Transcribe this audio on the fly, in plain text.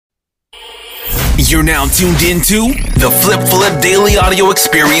You're now tuned into the Flip Flip Daily Audio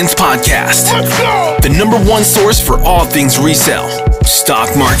Experience Podcast. Let's go! The number one source for all things resale,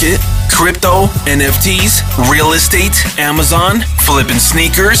 stock market, crypto, NFTs, real estate, Amazon, flipping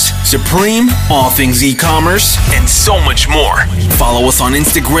sneakers, Supreme, all things e-commerce, and so much more. Follow us on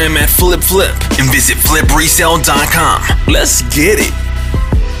Instagram at FlipFlip and visit flipresale.com. Let's get it.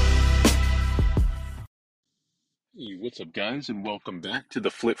 Hey, what's up, guys, and welcome back to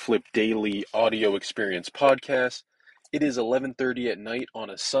the Flip Flip Daily Audio Experience Podcast. It is 11:30 at night on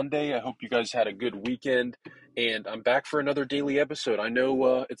a Sunday. I hope you guys had a good weekend, and I'm back for another daily episode. I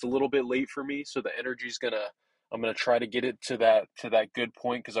know it's a little bit late for me, so the energy's I'm gonna try to get it to that good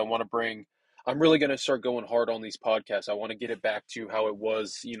point because I'm really gonna start going hard on these podcasts. I want to get it back to how it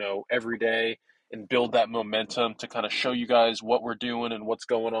was, every day, and build that momentum to kind of show you guys what we're doing and what's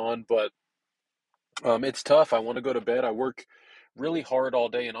going on, but it's tough. I want to go to bed. I work really hard all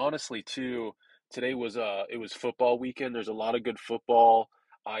day, and honestly, too, today was it was football weekend. There's a lot of good football.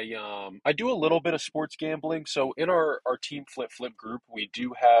 I do a little bit of sports gambling. So in our team Flip group, we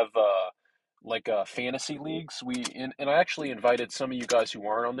do have fantasy leagues. And I actually invited some of you guys who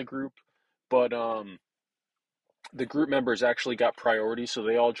aren't on the group, but the group members actually got priority, so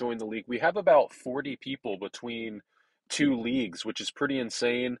they all joined the league. We have about 40 people between two leagues, which is pretty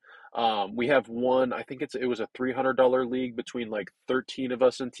insane. We have one, I think it was a $300 league between like 13 of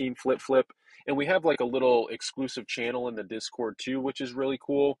us in Team Flip, and we have like a little exclusive channel in the Discord too, which is really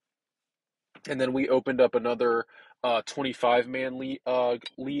cool. And then we opened up another 25-man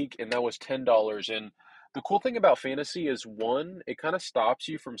league, and that was $10. And the cool thing about fantasy is, one, it kind of stops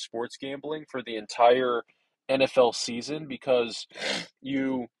you from sports gambling for the entire NFL season because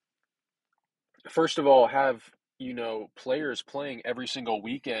you, first of all, have, players playing every single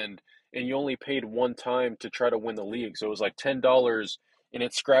weekend, and you only paid one time to try to win the league. So it was like $10, and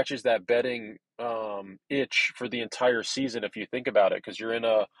it scratches that betting itch for the entire season if you think about it, because you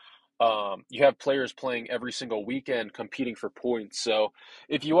have players playing every single weekend competing for points. So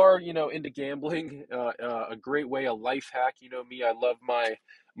if you are, into gambling, a great way, a life hack, me, I love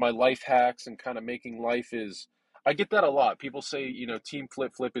my life hacks, and kind of making life is, I get that a lot. People say, Team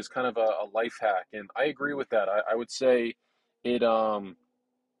Flip is kind of a life hack, and I agree with that. I would say it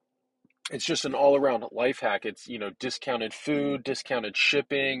it's just an all-around life hack. It's, discounted food, discounted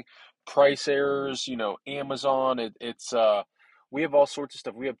shipping, price errors, Amazon. We have all sorts of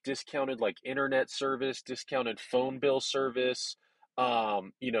stuff. We have discounted like internet service, discounted phone bill service,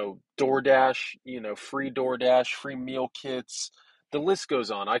 DoorDash, free DoorDash, free meal kits. The list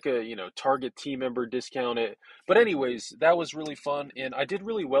goes on. I could, Target team member discount it. But anyways, that was really fun, and I did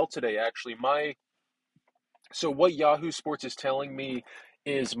really well today, actually. So what Yahoo Sports is telling me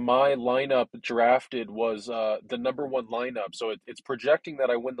is my lineup drafted was the number one lineup. So it's projecting that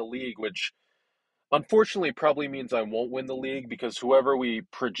I win the league, which unfortunately probably means I won't win the league because whoever we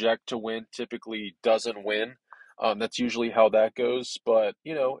project to win typically doesn't win. That's usually how that goes. But,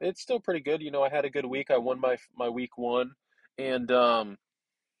 it's still pretty good. I had a good week. I won my week one. And I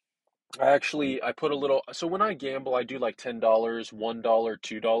put a little, so when I gamble, I do like $10, $1,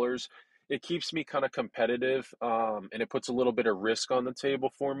 $2. It keeps me kind of competitive, and it puts a little bit of risk on the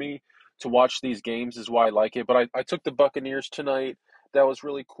table for me to watch these games is why I like it. But I took the Buccaneers tonight. That was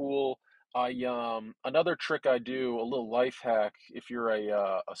really cool. Another trick I do, a little life hack, if you're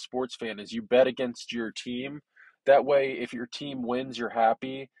a sports fan, is you bet against your team. That way, if your team wins, you're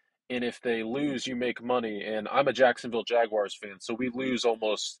happy. And if they lose, you make money. And I'm a Jacksonville Jaguars fan, so we lose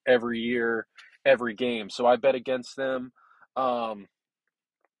almost every year, every game. So I bet against them, um,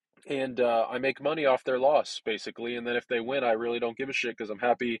 and I make money off their loss, basically. And then if they win, I really don't give a shit because I'm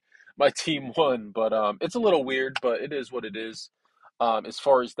happy my team won. But it's a little weird, but it is what it is. As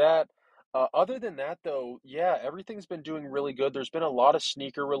far as that, other than that, though, yeah, everything's been doing really good. There's been a lot of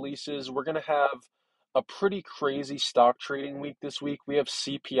sneaker releases. We're gonna have a pretty crazy stock trading week this week. We have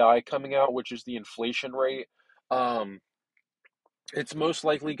CPI coming out, which is the inflation rate. Um, it's most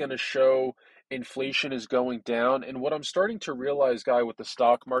likely going to show inflation is going down. And what I'm starting to realize, Guy, with the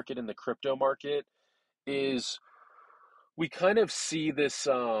stock market and the crypto market is we kind of see this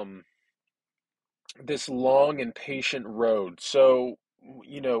long and patient road. So,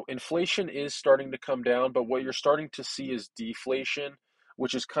 inflation is starting to come down, but what you're starting to see is deflation,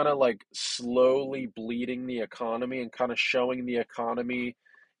 which is kind of like slowly bleeding the economy and kind of showing the economy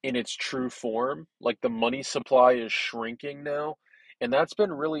in its true form. Like the money supply is shrinking now. And that's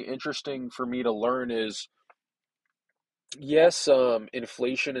been really interesting for me to learn is, yes,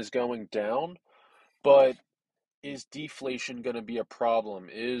 inflation is going down, but is deflation going to be a problem?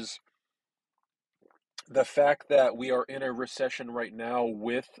 Is the fact that we are in a recession right now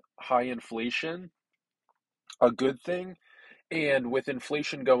with high inflation, a good thing? And with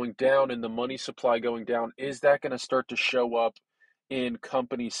inflation going down and the money supply going down, is that going to start to show up in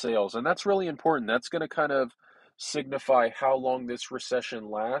company sales? And that's really important. That's going to kind of signify how long this recession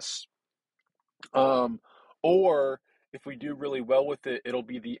lasts. Um, or if we do really well with it, it'll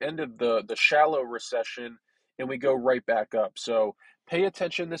be the end of the shallow recession and we go right back up. So pay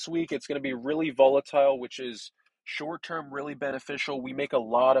attention this week. It's going to be really volatile, which is short term really beneficial. We make a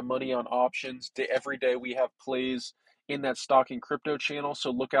lot of money on options. Every day we have plays in that stock and crypto channel,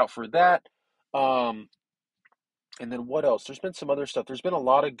 so look out for that. Um, and then what else? There's been some other stuff. There's been a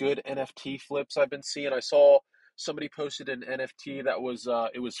lot of good NFT flips I've been seeing. I saw somebody posted an NFT that was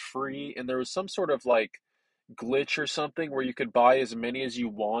it was free and there was some sort of like glitch or something where you could buy as many as you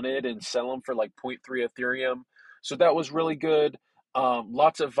wanted and sell them for like zero point 0.3 Ethereum. So that was really good.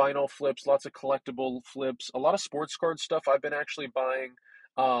 Lots of vinyl flips, lots of collectible flips, a lot of sports card stuff. I've been actually buying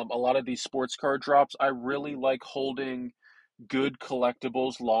a lot of these sports card drops. I really like holding good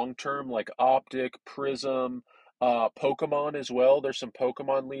collectibles long term, like Optic, Prism, Pokemon as well. There's some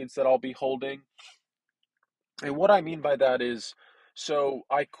Pokemon leads that I'll be holding. And what I mean by that is, so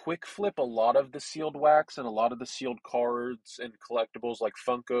I quick flip a lot of the sealed wax and a lot of the sealed cards and collectibles like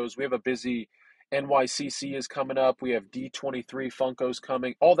Funkos. We have a busy NYCC is coming up. We have D23 Funkos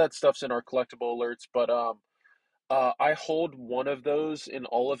coming. All that stuff's in our collectible alerts, but I hold one of those in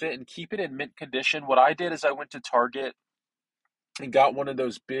all of it and keep it in mint condition. What I did is I went to Target and got one of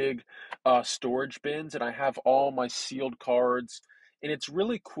those big storage bins, and I have all my sealed cards. And it's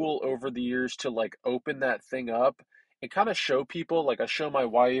really cool over the years to like open that thing up and kind of show people. Like I show my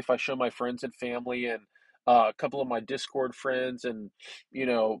wife, I show my friends and family, and a couple of my Discord friends, and you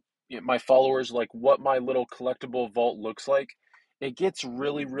know my followers, like what my little collectible vault looks like. It gets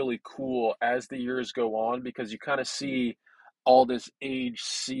really, really cool as the years go on because you kind of see all this age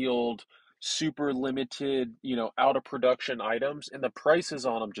sealed super limited, out of production items, and the prices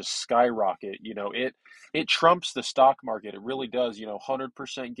on them just skyrocket. It trumps the stock market. It really does.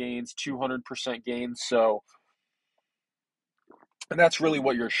 100% gains, 200% gains. So, and that's really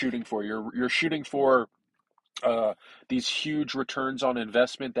what you're shooting for. You're shooting for uh, these huge returns on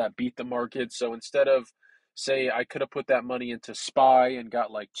investment that beat the market. So instead of say I could have put that money into SPY and got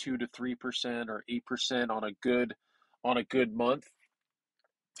like 2 to 3% or 8% on a good month,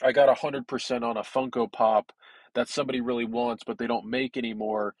 I got 100% on a Funko Pop that somebody really wants, but they don't make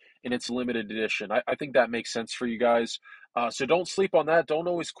anymore, and it's limited edition. I think that makes sense for you guys. So don't sleep on that. Don't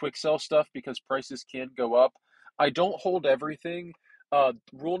always quick sell stuff because prices can go up. I don't hold everything.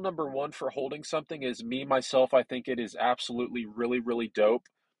 Rule number one for holding something is me, myself, I think it is absolutely really, really dope.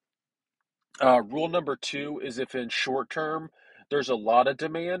 Rule number two is if in short term there's a lot of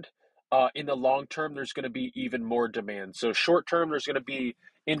demand, in the long term there's going to be even more demand. So short term there's going to be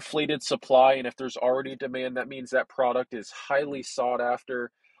inflated supply, and if there's already demand, that means that product is highly sought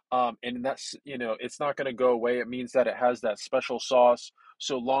after, and that's it's not going to go away. It means that it has that special sauce.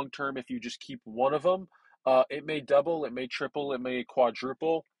 So long term, if you just keep one of them, it may double, it may triple, it may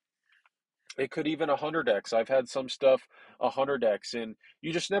quadruple, it could even 100x. I've had some stuff 100x, and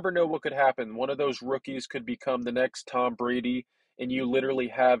you just never know what could happen. One of those rookies could become the next Tom Brady, and you literally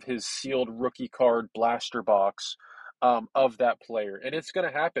have his sealed rookie card blaster box of that player. And it's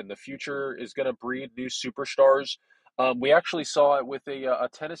going to happen. The future is going to breed new superstars. We actually saw it with a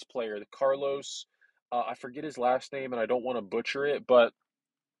tennis player, the Carlos. I forget his last name, and I don't want to butcher it, but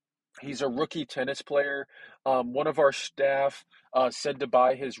he's a rookie tennis player. One of our staff said to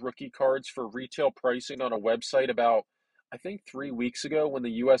buy his rookie cards for retail pricing on a website about, I think, 3 weeks ago when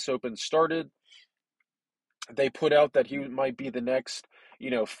the U.S. Open started. They put out that he might be the next,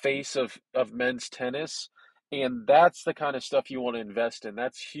 face of men's tennis, and that's the kind of stuff you want to invest in.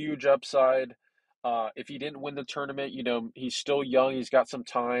 That's huge upside. If he didn't win the tournament, he's still young. He's got some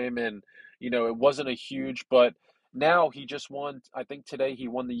time, and it wasn't a huge, but now he just won. I think today he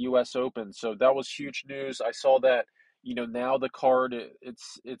won the U.S. Open, so that was huge news. I saw that. Now the card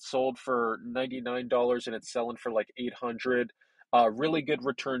it's sold for $99 and it's selling for like 800. Really good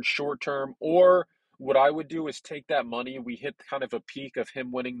return short term, or what I would do is take that money. We hit kind of a peak of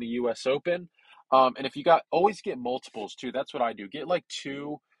him winning the U.S. Open, and if you got always get multiples too. That's what I do. Get like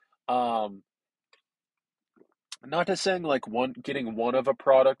two. Um, Not to saying like getting one of a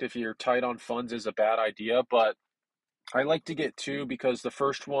product if you're tight on funds is a bad idea, but I like to get two because the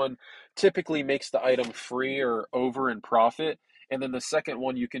first one typically makes the item free or over in profit, and then the second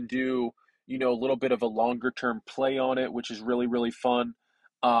one you can do a little bit of a longer term play on it, which is really really fun.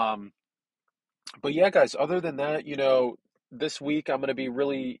 Um, but yeah, guys, other than that, this week I'm going to be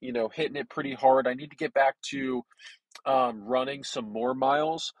really, hitting it pretty hard. I need to get back to running some more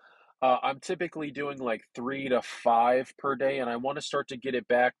miles. I'm typically doing like 3 to 5 per day, and I want to start to get it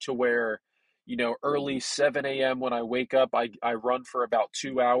back to where, early 7 a.m. when I wake up, I run for about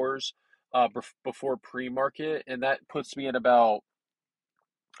 2 hours before pre-market, and that puts me at about,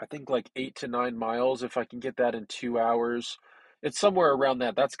 I think, like 8 to 9 miles. If I can get that in 2 hours, it's somewhere around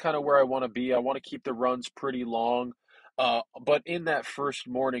that. That's kind of where I want to be. I want to keep the runs pretty long. But in that first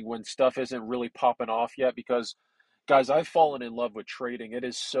morning when stuff isn't really popping off yet, because guys, I've fallen in love with trading. It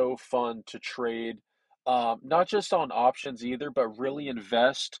is so fun to trade, not just on options either, but really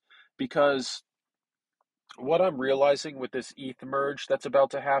invest because what I'm realizing with this ETH merge that's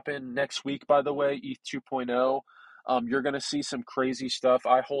about to happen next week, by the way, ETH 2.0, you're going to see some crazy stuff.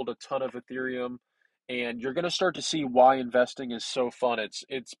 I hold a ton of Ethereum, and you're going to start to see why investing is so fun.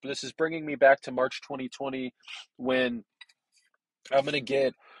 This is bringing me back to March 2020 when I'm going to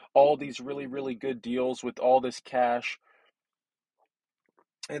get all these really, really good deals with all this cash,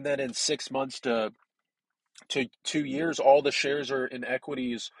 and then in 6 months to 2 years, all the shares are in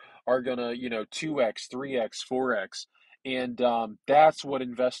equities are gonna, 2x, 3x, 4x. And that's what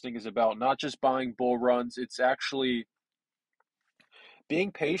investing is about, not just buying bull runs. It's actually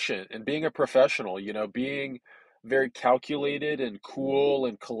being patient and being a professional, being very calculated and cool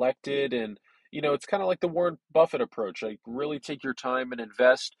and collected. And, it's kind of like the Warren Buffett approach. Like, really take your time and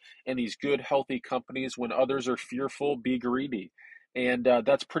invest in these good, healthy companies when others are fearful, be greedy. And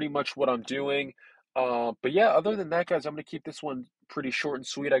that's pretty much what I'm doing. But yeah, other than that, guys, I'm going to keep this one pretty short and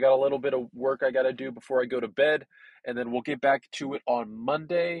sweet. I got a little bit of work I got to do before I go to bed, and then we'll get back to it on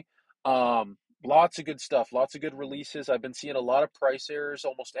Monday. Lots of good stuff, lots of good releases. I've been seeing a lot of price errors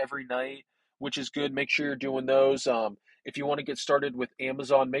almost every night, which is good. Make sure you're doing those. If you want to get started with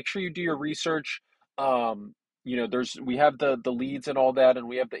Amazon, make sure you do your research. We have the leads and all that, and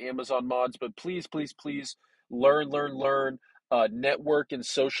we have the Amazon mods, but please, please, please learn, learn, learn. Network and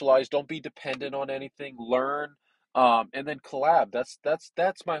socialize. Don't be dependent on anything. Learn, and then collab.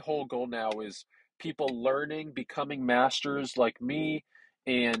 That's my whole goal now is people learning, becoming masters like me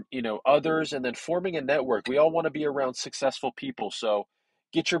and others, and then forming a network. We all want to be around successful people, so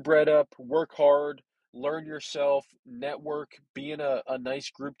get your bread up, work hard, learn yourself, network, be in a nice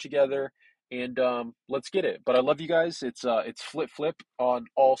group together, and let's get it. But I love you guys. It's Flip Flip on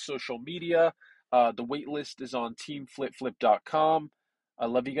all social media. The wait list is on teamflipflip.com. I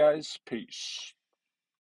love you guys. Peace.